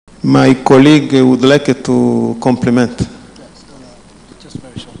My colleague would like to complement. Just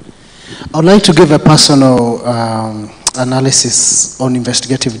very short. I'd like to give a personal analysis on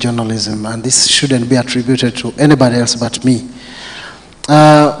investigative journalism, and this shouldn't be attributed to anybody else but me.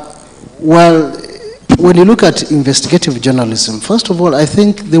 Well, when you look at investigative journalism, first of all, I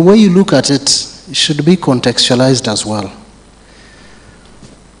think the way you look at it should be contextualized as well.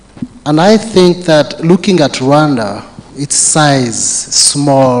 And I think that looking at Rwanda, its size,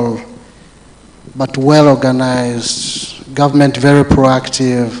 small, but well organized, government very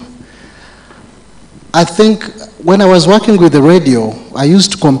proactive. I think when I was working with the radio, I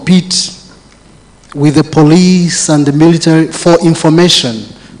used to compete with the police and the military for information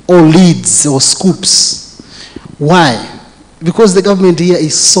or leads or scoops. Why? Because the government here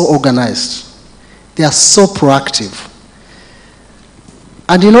is so organized. They are so proactive.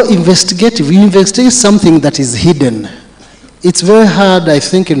 And you know, you investigate something that is hidden. It's very hard, I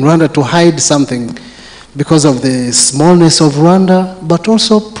think, in Rwanda to hide something because of the smallness of Rwanda, but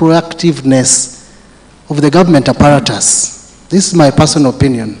also proactiveness of the government apparatus. This is my personal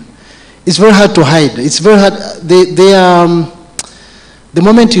opinion. It's very hard to hide. It's very hard. The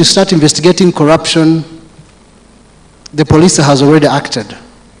moment you start investigating corruption, the police has already acted.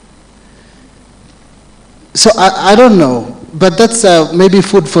 So I don't know, but that's maybe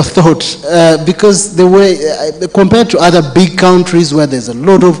food for thought, because the way, compared to other big countries where there's a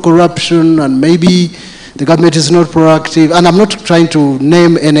lot of corruption and maybe the government is not proactive, and I'm not trying to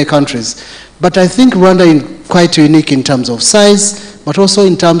name any countries, but I think Rwanda is quite unique in terms of size, but also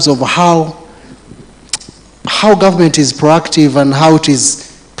in terms of how government is proactive and how it is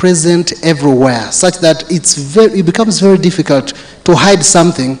present everywhere, such that it becomes very difficult to hide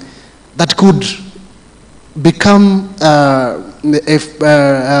something that could become a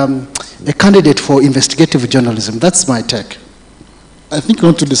candidate for investigative journalism. That's my take. I think I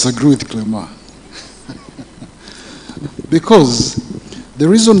want to disagree with Clement. Because the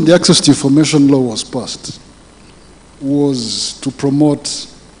reason the Access to Information Law was passed was to promote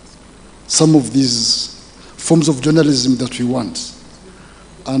some of these forms of journalism that we want.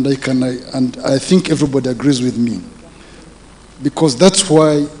 And I think everybody agrees with me. Because that's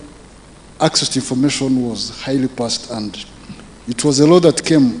why Access to Information was highly passed, and it was a law that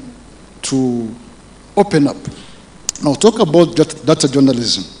came to open up. Now, talk about data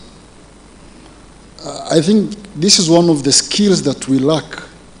journalism. I think this is one of the skills that we lack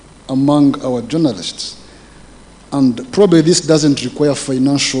among our journalists. And probably this doesn't require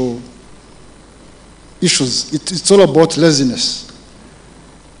financial issues. It's all about laziness.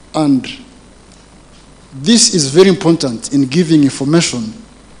 And this is very important in giving information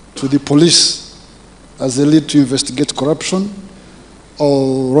to the police as they lead to investigate corruption,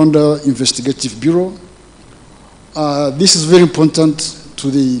 or Rwanda Investigative Bureau. This is very important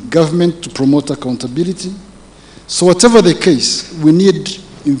to the government to promote accountability. So whatever the case, we need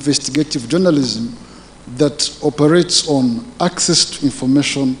investigative journalism that operates on access to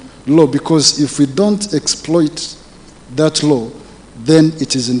information law, because if we don't exploit that law, then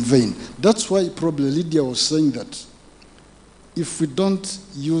it is in vain. That's why probably Lydia was saying that if we don't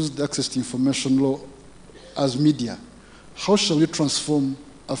use the access to information law as media, how shall we transform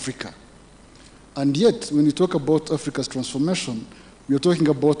Africa? And yet, when we talk about Africa's transformation, we are talking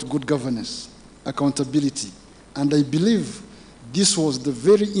about good governance, accountability. And I believe this was the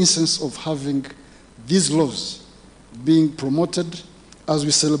very essence of having these laws being promoted as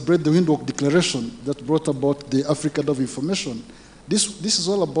we celebrate the Windhoek Declaration that brought about the Africa of Information. This is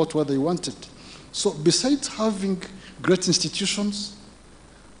all about what they wanted. So besides having great institutions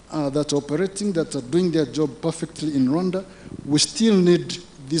that are operating, that are doing their job perfectly in Rwanda, we still need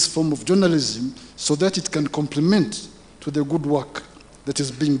this form of journalism so that it can complement to the good work that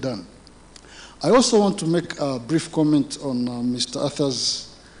is being done. I also want to make a brief comment on Mr.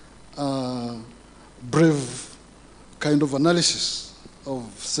 Arthur's brave kind of analysis of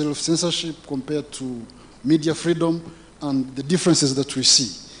self-censorship compared to media freedom and the differences that we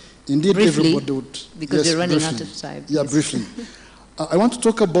see. Indeed, briefly, everybody would... because yes, we're running briefly. out of time. Yeah, Yes. briefly. I want to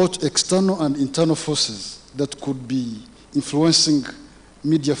talk about external and internal forces that could be influencing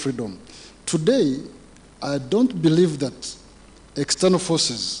media freedom. Today, I don't believe that external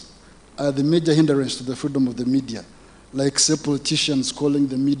forces are the major hindrance to the freedom of the media, like say politicians calling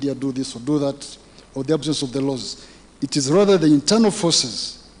the media do this or do that, or the absence of the laws. It is rather the internal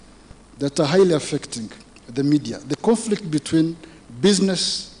forces that are highly affecting the media. The conflict between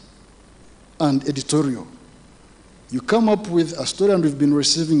business and editorial. You come up with a story, and we've been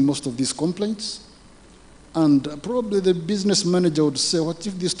receiving most of these complaints, and probably the business manager would say, what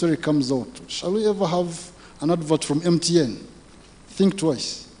if this story comes out? Shall we ever have an advert from MTN? Think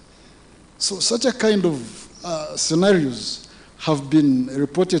twice. So such a kind of scenarios have been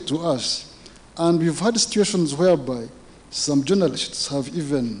reported to us, and we've had situations whereby some journalists have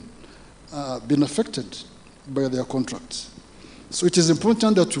even been affected by their contracts. So it is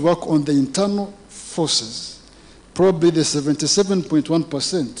important that we work on the internal forces. Probably the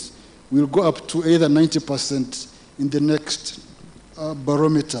 77.1% will go up to either 90% in the next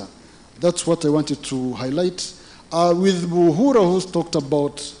barometer. That's what I wanted to highlight. With Buhura, who's talked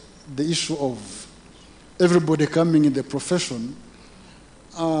about the issue of everybody coming in the profession,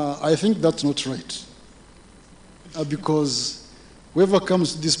 I think that's not right. Because whoever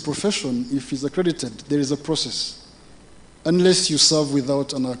comes to this profession, if he's accredited, there is a process. Unless you serve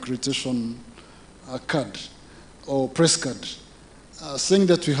without an accreditation card or press card. Saying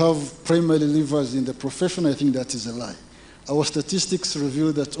that we have primary leavers in the profession, I think that is a lie. Our statistics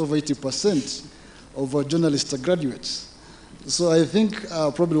reveal that over 80% of our journalists are graduates. So I think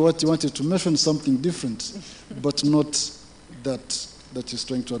probably what you wanted to mention is something different, but not that is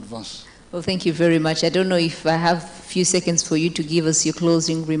trying to advance. Well, thank you very much. I don't know if I have a few seconds for you to give us your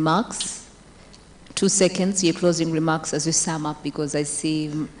closing remarks. 2 seconds, your closing remarks as we sum up, because I see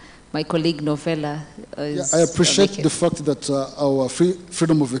my colleague Novella is... I appreciate the fact that our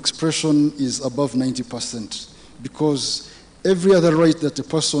freedom of expression is above 90%, because every other right that a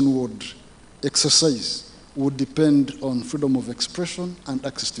person would exercise would depend on freedom of expression and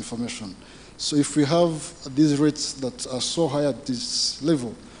access to information. So if we have these rates that are so high at this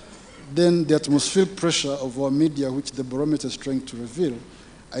level, then the atmospheric pressure of our media, which the barometer is trying to reveal,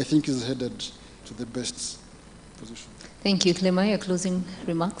 I think is headed to the best position. Thank you. Clement, your closing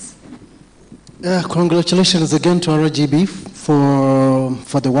remarks? Congratulations again to RGB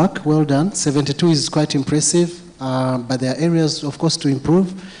for the work. Well done. 72 is quite impressive, but there are areas, of course, to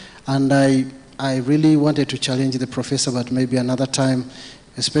improve. And I really wanted to challenge the professor, but maybe another time,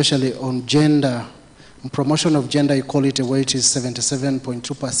 especially on gender, on promotion of gender equality, where it is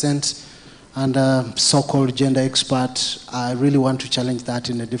 77.2%, and so-called gender expert. I really want to challenge that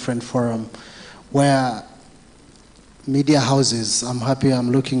in a different forum, where media houses, I'm happy I'm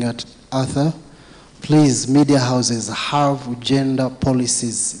looking at Arthur, please, media houses, have gender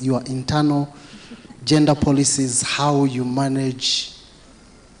policies, your internal gender policies, how you manage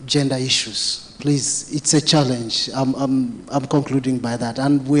gender issues. Please, it's a challenge. I'm concluding by that.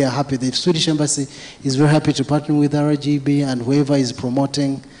 And we are happy. The Swedish Embassy is very happy to partner with RGB and whoever is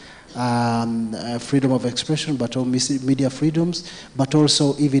promoting freedom of expression, but also media freedoms, but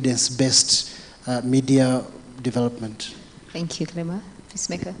also evidence-based media development. Thank you, Clement.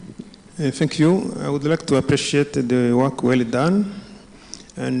 Peacemaker. Thank you. I would like to appreciate the work well done.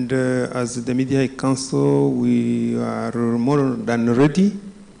 And as the Media Council, we are more than ready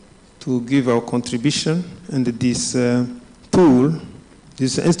to give our contribution. And this tool,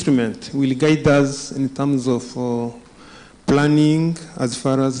 this instrument, will guide us in terms of planning as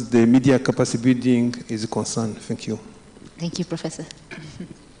far as the media capacity building is concerned. Thank you. Thank you, Professor.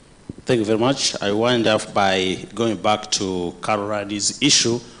 Thank you very much. I wind up by going back to Karoladi's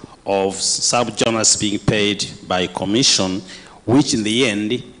issue of sub-journalists being paid by commission, which in the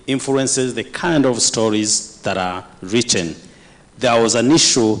end influences the kind of stories that are written. There was an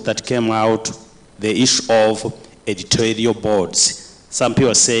issue that came out, the issue of editorial boards. Some people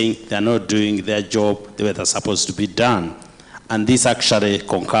are saying they're not doing their job the way they're supposed to be done. And this actually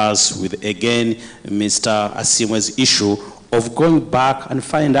concurs with, again, Mr. Asimwe's issue of going back and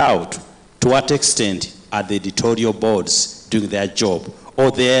find out to what extent are the editorial boards doing their job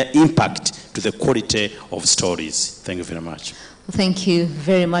or their impact to the quality of stories. Thank you very much. Thank you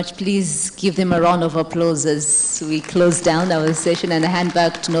very much. Please give them a round of applause as we close down our session and hand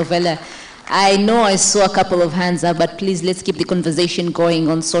back to Novella. I know I saw a couple of hands up, but please let's keep the conversation going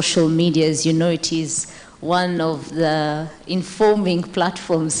on social media. As you know, it is one of the informing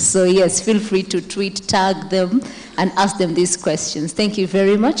platforms. So yes, feel free to tweet, tag them, and ask them these questions. Thank you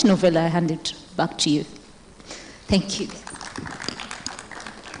very much. Novella, I hand it back to you. Thank you.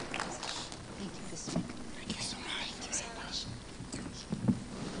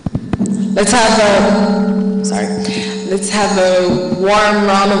 Let's have a warm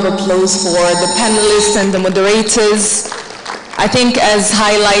round of applause for the panelists and the moderators. I think, as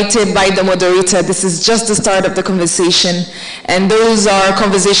highlighted by the moderator, this is just the start of the conversation, and those are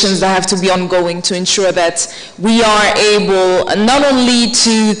conversations that have to be ongoing to ensure that we are able not only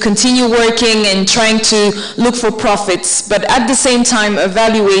to continue working and trying to look for profits, but at the same time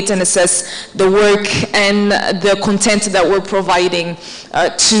evaluate and assess the work and the content that we're providing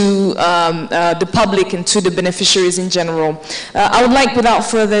to the public and to the beneficiaries in general. I would like, without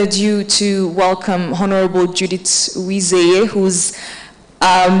further ado, to welcome Honorable Judith Uwizeye, who's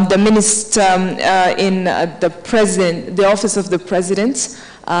the minister in the office of the president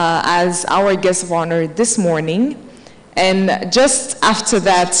as our guest of honor this morning. And just after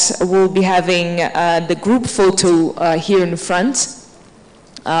that, we'll be having the group photo here in front.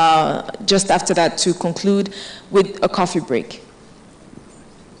 Just after that, to conclude with a coffee break.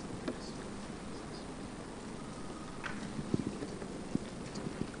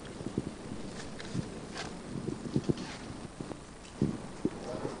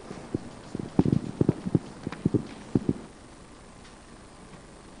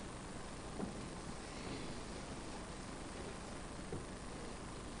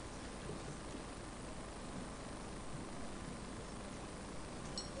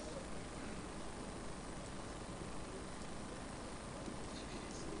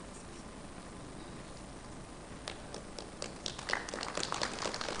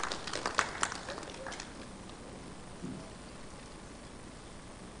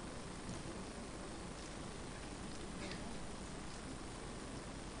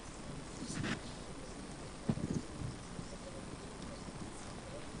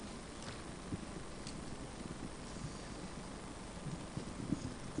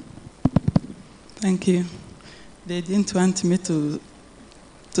 Thank you. They didn't want me to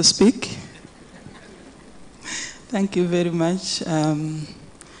speak. Thank you very much.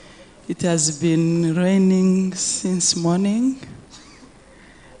 It has been raining since morning,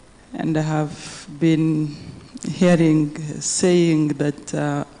 and I have been saying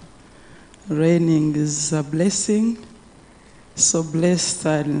that raining is a blessing. So blessed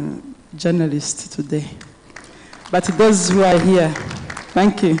I'm a journalist today. But those who are here,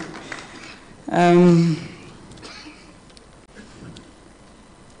 thank you.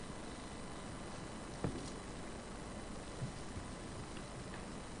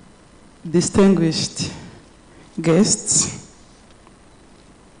 Distinguished guests,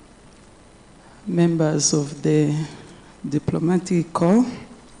 members of the diplomatic corps,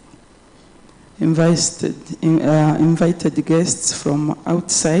 invited guests from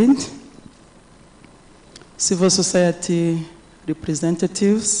outside, civil society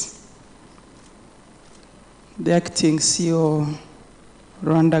representatives, the acting CEO,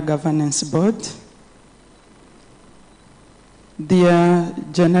 Rwanda Governance Board, dear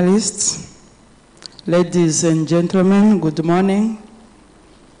journalists, ladies and gentlemen, good morning.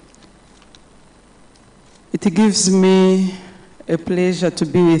 It gives me a pleasure to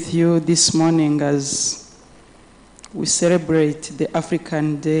be with you this morning as we celebrate the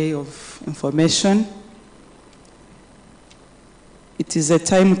African Day of Information. It is a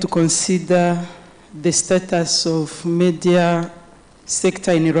time to consider the status of media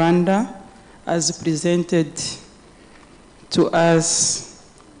sector in Rwanda as presented to us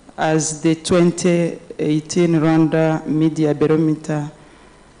as the 2018 Rwanda Media Barometer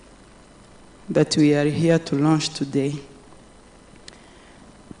that we are here to launch today.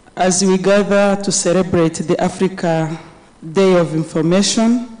 As we gather to celebrate the Africa Day of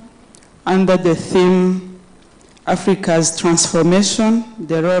Information under the theme Africa's Transformation,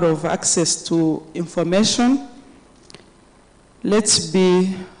 the role of access to information, let's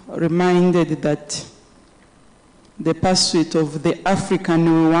be reminded that the pursuit of the African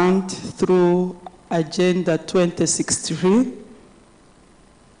we want through Agenda 2063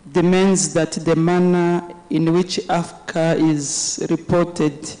 demands that the manner in which Africa is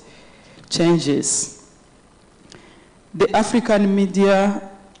reported changes. The African media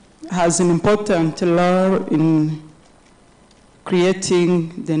has an important role in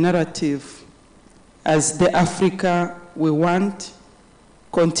creating the narrative as the Africa we want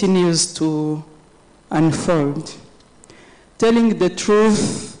continues to unfold. Telling the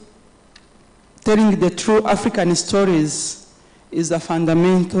true African stories is a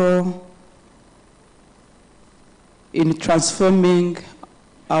fundamental in transforming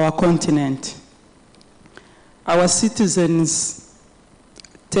our continent. Our citizens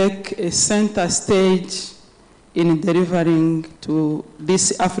take a center stage in delivering to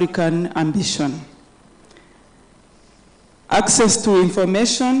this African ambition. Access to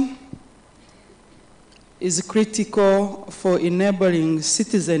information is critical for enabling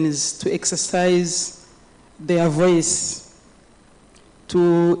citizens to exercise their voice,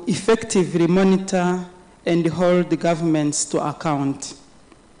 to effectively monitor and hold the governments to account,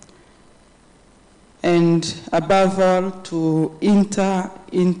 and above all, to enter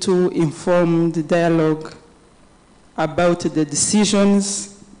into informed dialogue about the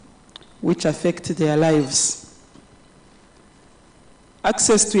decisions which affect their lives.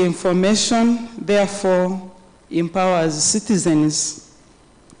 Access to information, therefore, empowers citizens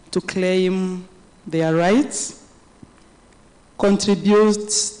to claim their rights,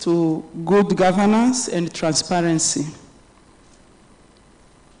 contributes to good governance and transparency.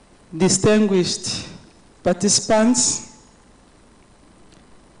 Distinguished participants,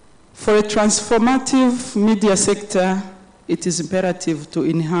 for a transformative media sector, it is imperative to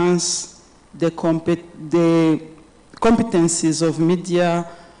enhance the competencies of media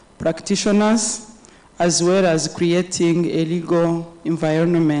practitioners, as well as creating a legal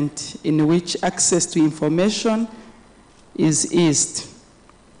environment in which access to information is eased.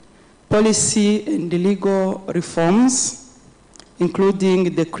 Policy and legal reforms,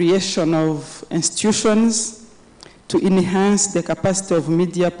 including the creation of institutions to enhance the capacity of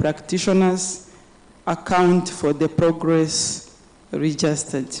media practitioners, account for the progress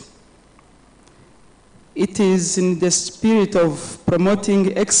registered. It is in the spirit of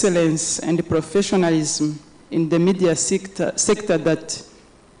promoting excellence and professionalism in the media sector that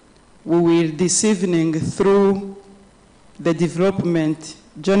we will this evening, through the Development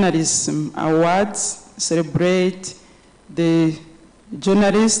Journalism Awards, celebrate the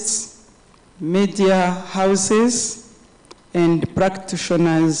journalists, media houses, and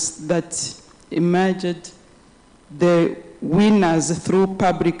practitioners that emerged the winners through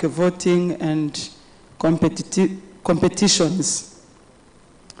public voting and competitions.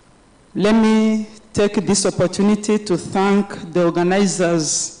 Let me take this opportunity to thank the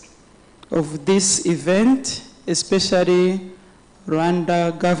organizers of this event, especially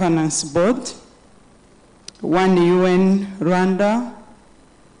Rwanda Governance Board, One UN Rwanda,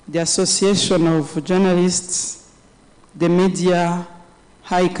 the Association of Journalists, the Media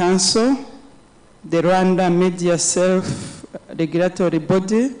High Council, the Rwanda Media Self-Regulatory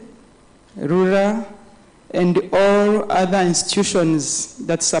Body, RURA, and all other institutions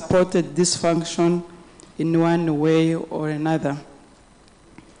that supported this function in one way or another.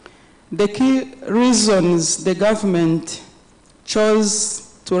 The key reasons the government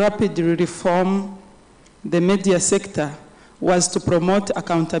chose to rapidly reform the media sector was to promote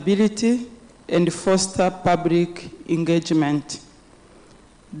accountability and foster public engagement.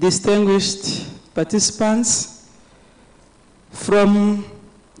 Distinguished participants, from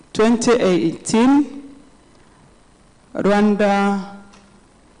 2018, Rwanda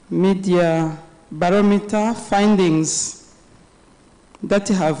Media Barometer findings that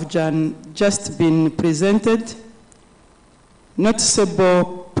have just been presented,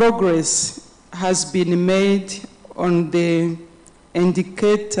 noticeable progress has been made on the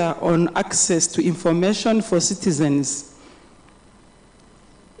indicator on access to information for citizens.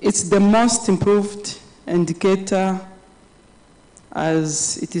 It's the most improved indicator,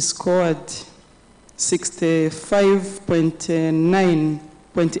 as it is scored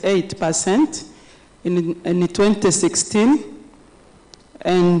 65.8% in 2016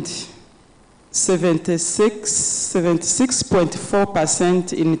 and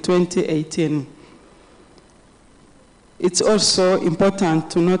 76.4% in 2018. It's also important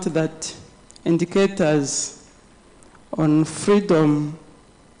to note that indicators on freedom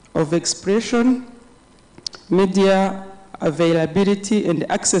of expression, media availability, and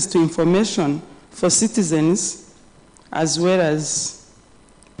access to information for citizens, as well as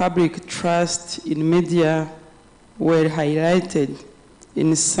public trust in media, were highlighted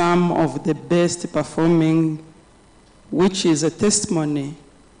in some of the best performing, which is a testimony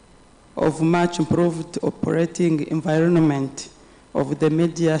of much improved operating environment of the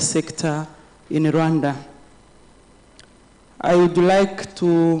media sector in Rwanda. I would like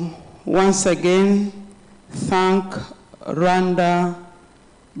to once again thank Rwanda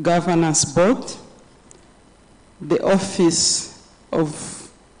Governance Board, the Office of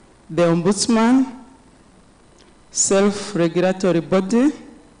the Ombudsman, Self-Regulatory Body,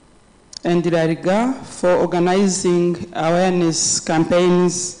 and RARIGA for organizing awareness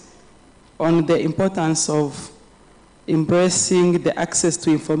campaigns on the importance of embracing the access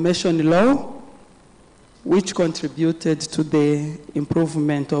to information law, which contributed to the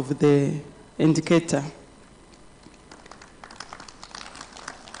improvement of the indicator.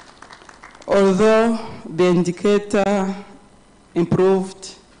 Although the indicator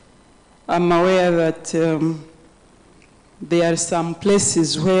improved, I'm aware that there are some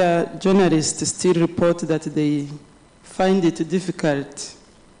places where journalists still report that they find it difficult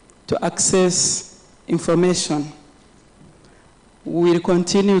to access information. We'll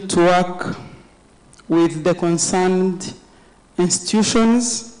continue to work with the concerned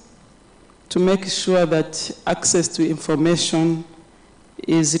institutions to make sure that access to information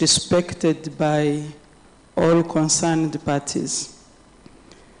is respected by all concerned parties.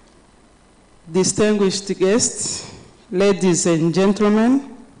 Distinguished guests, ladies and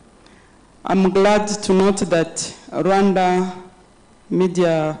gentlemen, I'm glad to note that Rwanda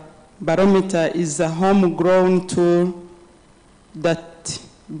Media Barometer is a homegrown tool that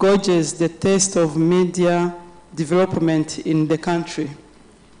gauges the taste of media development in the country.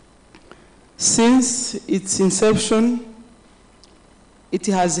 Since its inception, it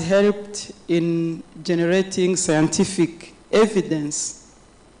has helped in generating scientific evidence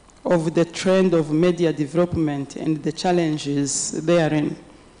of the trend of media development and the challenges therein.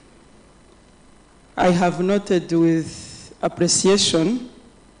 I have noted with appreciation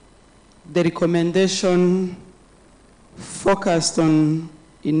the recommendation focused on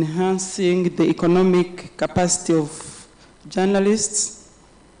enhancing the economic capacity of journalists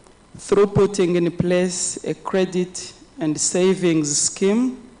through putting in place a credit and savings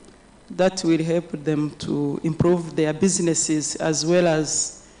scheme that will help them to improve their businesses as well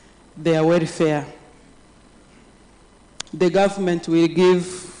as their welfare. The government will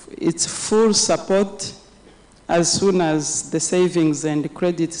give its full support as soon as the savings and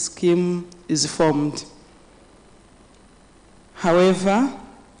credit scheme is formed. However,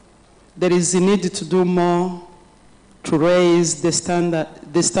 there is a need to do more to raise the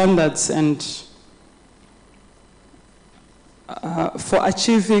standards and for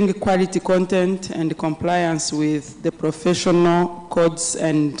achieving quality content and compliance with the professional codes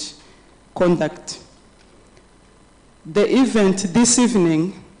and conduct. The event this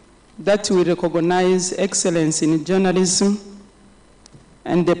evening that will recognize excellence in journalism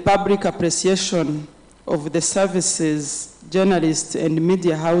and the public appreciation of the services journalists and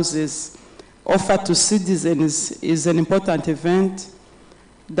media houses offer to citizens is an important event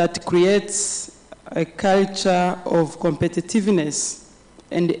that creates a culture of competitiveness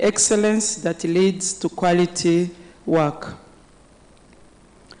and excellence that leads to quality work.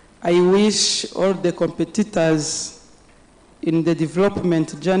 I wish all the competitors in the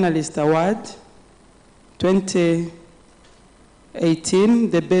Development Journalist Award 2018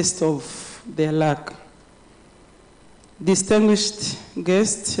 the best of their luck. Distinguished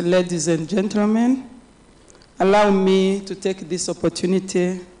guests, ladies and gentlemen, allow me to take this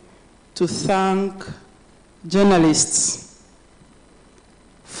opportunity to thank journalists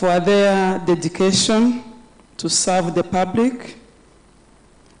for their dedication to serve the public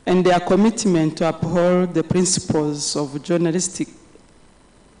and their commitment to uphold the principles of journalistic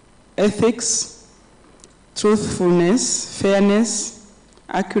ethics, truthfulness, fairness,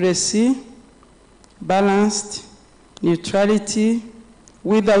 accuracy, balanced, neutrality,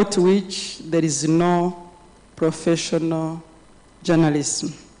 without which there is no professional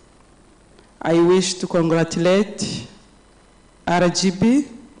journalism. I wish to congratulate RGB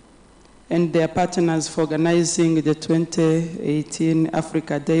and their partners for organizing the 2018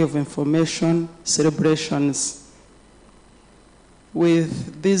 Africa Day of Information celebrations.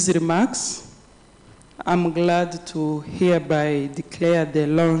 With these remarks, I'm glad to hereby declare the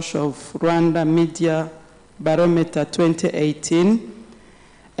launch of Rwanda Media Barometer 2018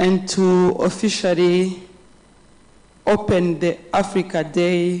 and to officially open the Africa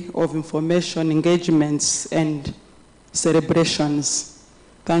Day of Information engagements and celebrations.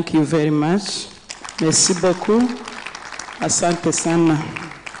 Thank you very much. Merci beaucoup. Asante sana.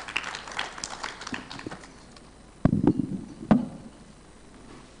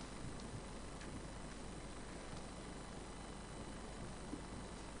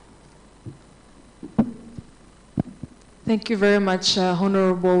 Thank you very much,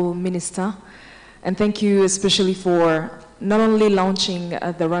 Honorable Minister. And thank you especially for not only launching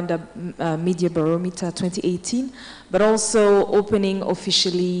the Rwanda Media Barometer 2018, but also opening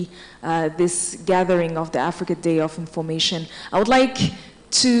officially this gathering of the Africa Day of Information. I would like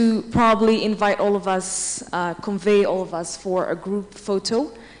to probably invite all of us, convey all of us for a group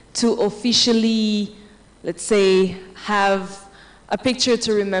photo to officially, let's say, have a picture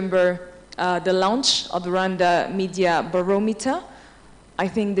to remember the launch of the Rwanda Media Barometer. I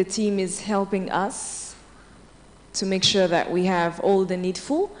think the team is helping us to make sure that we have all the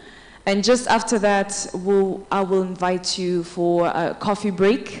needful. And just after that, I will invite you for a coffee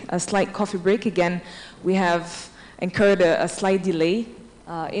break, a slight coffee break. Again, we have incurred a slight delay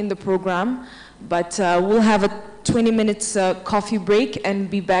in the program, but we'll have a 20 minutes coffee break and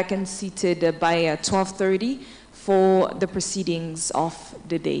be back and seated by 12:30 for the proceedings of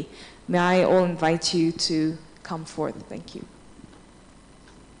the day. May I all invite you to come forth. Thank you.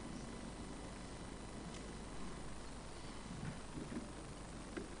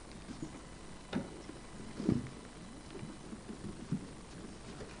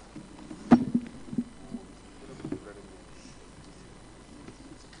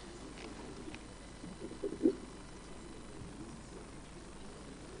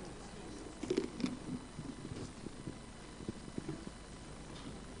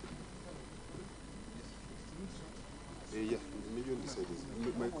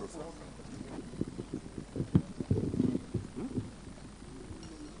 Microphone.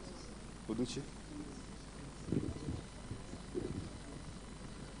 Uduki?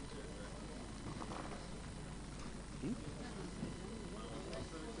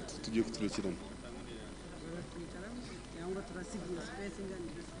 Tugiye kuturikirana.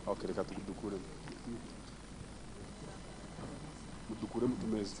 Okay, reka tudukuremo. Dukuremo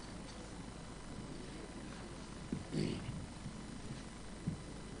utumeza.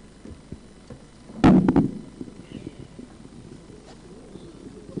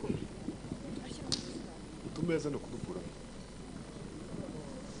 Utumeza no kudukuramo.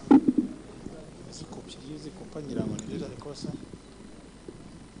 Zikopa ngira ngo niryo rikosa.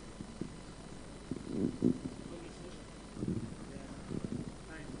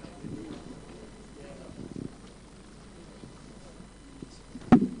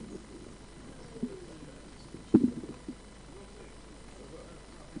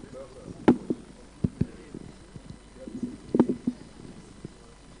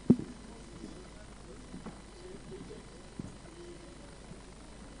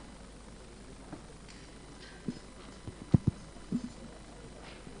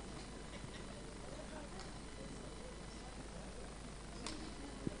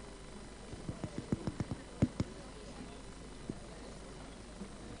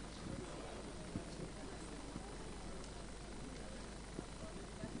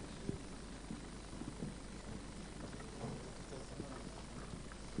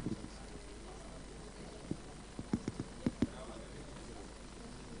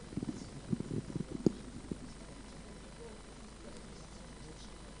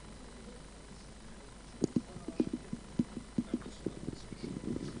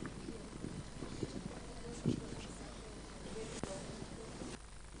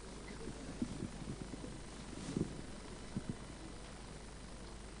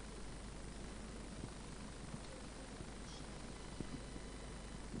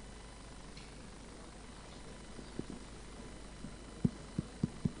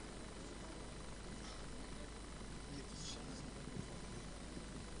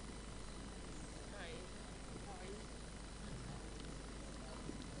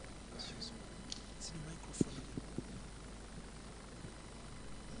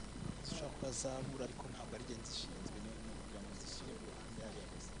 Bazabura ariko ntabwo ari genzi ishinzwe no kugira ngo zishyire ku ruhande hariya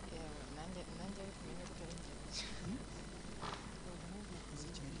gusa. Nanjye ari kumenya ko ari ingenzi.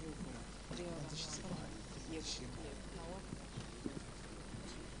 Zikeneye iyo vuba. Zishize ku ruhande.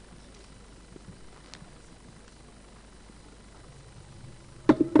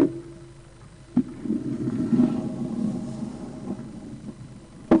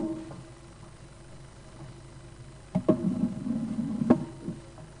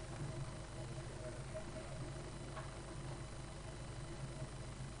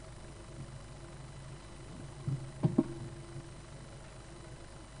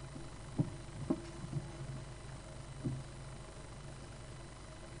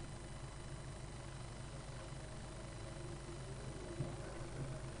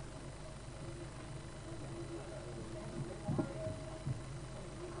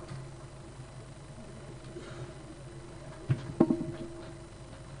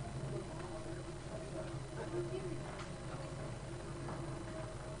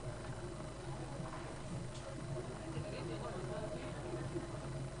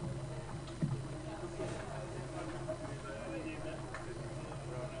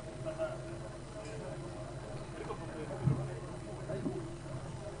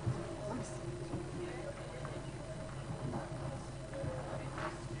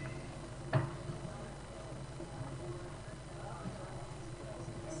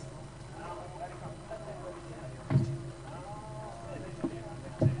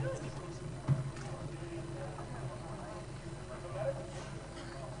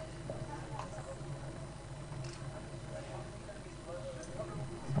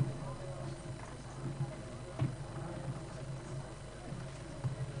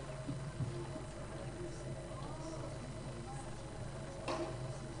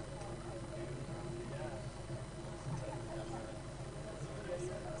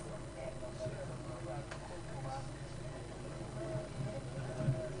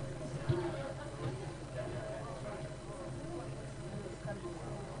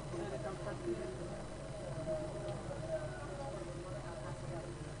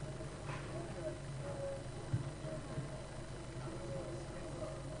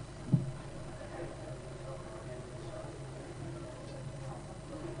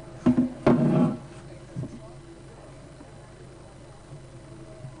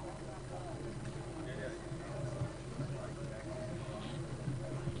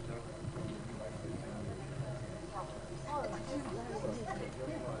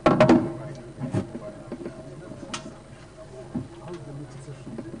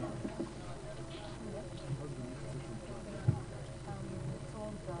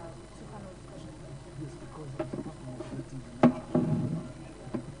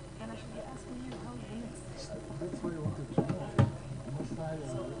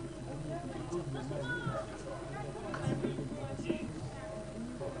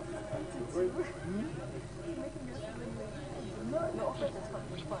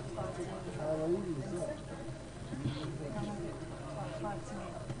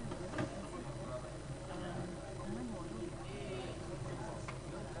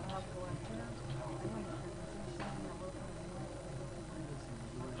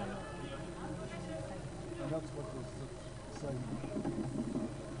 That's what was said.